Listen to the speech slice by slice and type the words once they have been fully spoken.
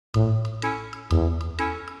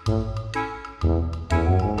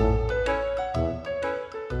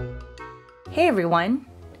everyone.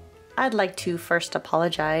 I'd like to first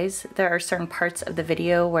apologize. There are certain parts of the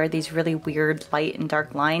video where these really weird light and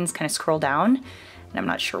dark lines kind of scroll down, and I'm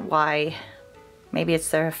not sure why. Maybe it's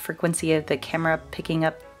the frequency of the camera picking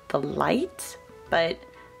up the light, but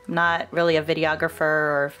I'm not really a videographer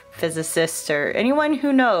or physicist or anyone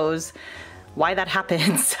who knows why that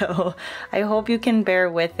happens, so I hope you can bear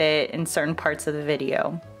with it in certain parts of the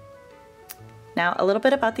video. Now, a little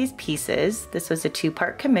bit about these pieces. This was a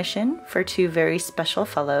two-part commission for two very special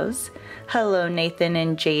fellows. Hello, Nathan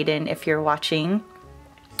and Jayden, if you're watching.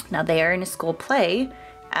 Now, they are in a school play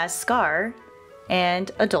as Scar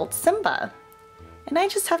and adult Simba. And I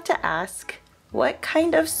just have to ask, what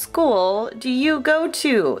kind of school do you go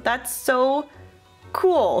to? That's so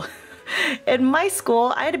cool. In my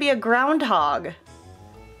school, I had to be a groundhog.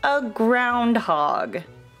 A groundhog.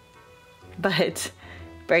 But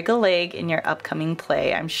break a leg in your upcoming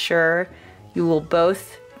play. I'm sure you will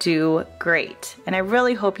both do great. And I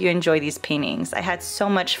really hope you enjoy these paintings. I had so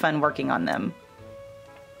much fun working on them.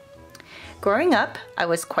 Growing up, I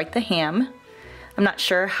was quite the ham. I'm not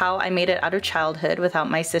sure how I made it out of childhood without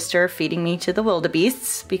my sister feeding me to the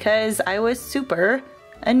wildebeests because I was super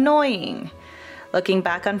annoying. Looking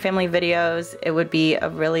back on family videos, it would be a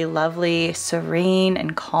really lovely, serene,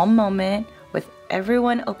 and calm moment with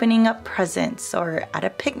everyone opening up presents or at a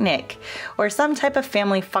picnic or some type of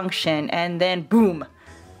family function, and then boom,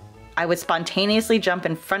 I would spontaneously jump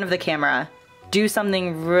in front of the camera, do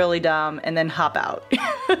something really dumb, and then hop out.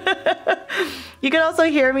 You can also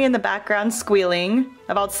hear me in the background squealing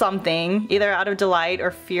about something, either out of delight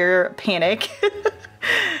or fear, panic.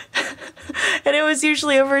 And it was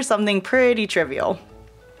usually over something pretty trivial.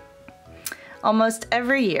 Almost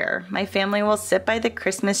every year, my family will sit by the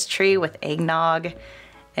Christmas tree with eggnog,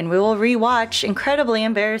 and we will re-watch incredibly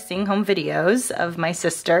embarrassing home videos of my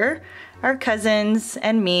sister, our cousins,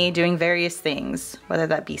 and me doing various things, whether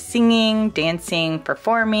that be singing, dancing,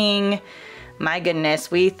 performing. My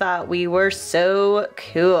goodness, we thought we were so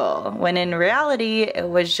cool, when in reality, it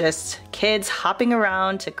was just kids hopping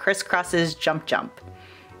around to Criss Cross's Jump Jump.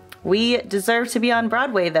 We deserve to be on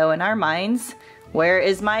Broadway though in our minds. Where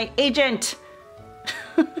is my agent?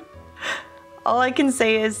 All I can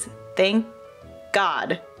say is thank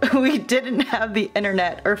God we didn't have the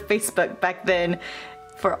internet or Facebook back then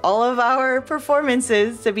for all of our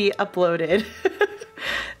performances to be uploaded.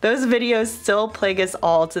 Those videos still plague us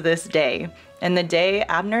all to this day. And the day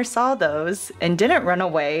Abner saw those and didn't run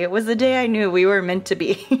away was the day I knew we were meant to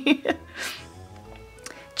be.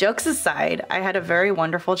 Jokes aside, I had a very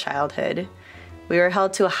wonderful childhood. We were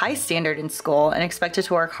held to a high standard in school and expected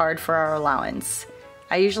to work hard for our allowance.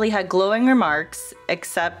 I usually had glowing remarks,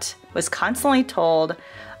 except was constantly told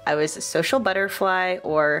I was a social butterfly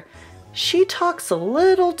or she talks a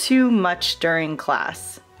little too much during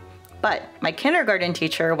class. But my kindergarten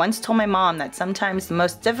teacher once told my mom that sometimes the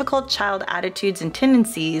most difficult child attitudes and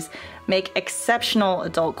tendencies make exceptional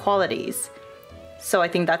adult qualities. So I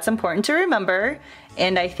think that's important to remember,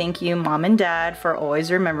 and I thank you, Mom and Dad, for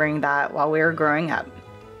always remembering that while we were growing up.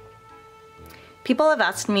 People have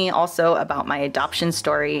asked me also about my adoption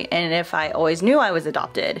story and if I always knew I was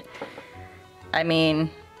adopted. I mean,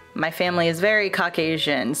 my family is very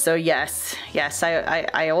Caucasian, so yes,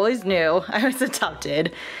 I always knew I was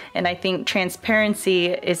adopted. And I think transparency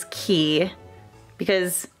is key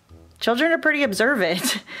because children are pretty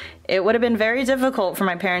observant. It would have been very difficult for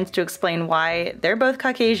my parents to explain why they're both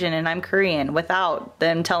Caucasian and I'm Korean without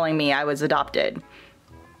them telling me I was adopted.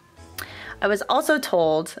 I was also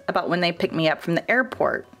told about when they picked me up from the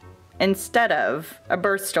airport instead of a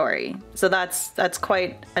birth story. So that's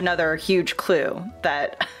quite another huge clue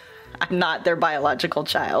that I'm not their biological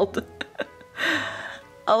child.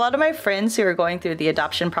 A lot of my friends who are going through the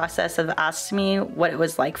adoption process have asked me what it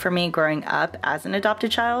was like for me growing up as an adopted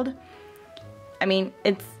child. I mean,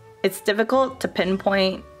 it's difficult to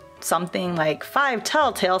pinpoint something like 5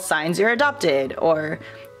 telltale signs you're adopted or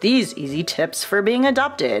these easy tips for being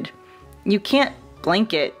adopted. You can't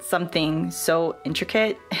blanket something so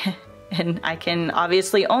intricate, and I can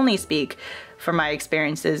obviously only speak from my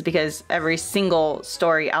experiences because every single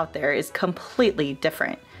story out there is completely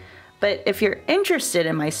different. But if you're interested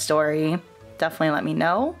in my story, definitely let me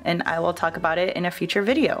know and I will talk about it in a future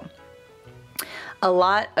video. A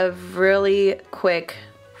lot of really quick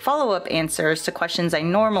follow-up answers to questions I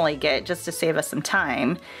normally get just to save us some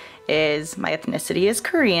time is my ethnicity is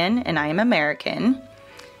Korean and I am American.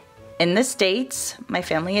 In the States, my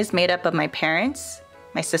family is made up of my parents,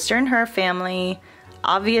 my sister and her family,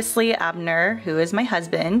 obviously Abner, who is my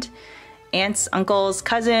husband, aunts, uncles,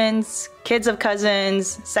 cousins, kids of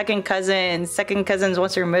cousins, second cousins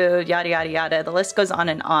once removed, yada, yada, yada. The list goes on.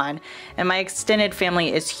 And my extended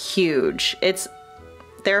family is huge.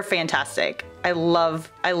 They're fantastic. I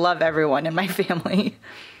love everyone in my family.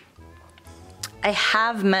 I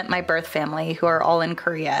have met my birth family who are all in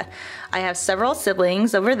Korea. I have several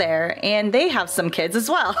siblings over there and they have some kids as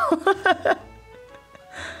well.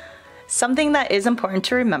 Something that is important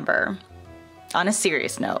to remember, on a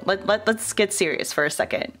serious note, let's get serious for a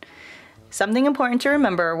second. Something important to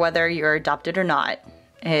remember, whether you're adopted or not,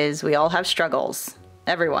 is we all have struggles.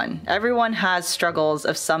 Everyone has struggles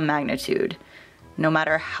of some magnitude, no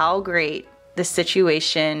matter how great the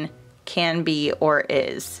situation can be or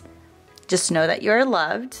is. Just know that you're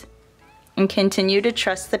loved and continue to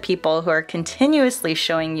trust the people who are continuously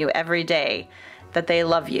showing you every day that they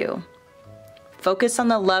love you. Focus on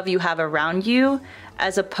the love you have around you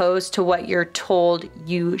as opposed to what you're told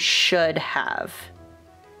you should have.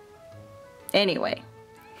 Anyway,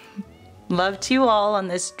 love to you all on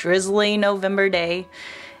this drizzly November day.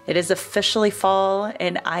 It is officially fall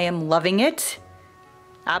and I am loving it.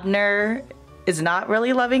 Abner is not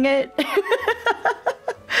really loving it.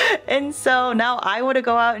 And so now I want to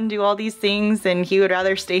go out and do all these things and he would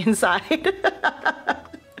rather stay inside.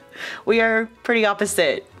 We are pretty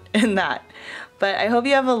opposite in that. But I hope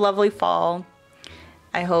you have a lovely fall.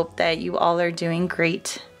 I hope that you all are doing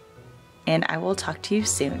great. And I will talk to you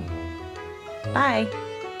soon. Bye.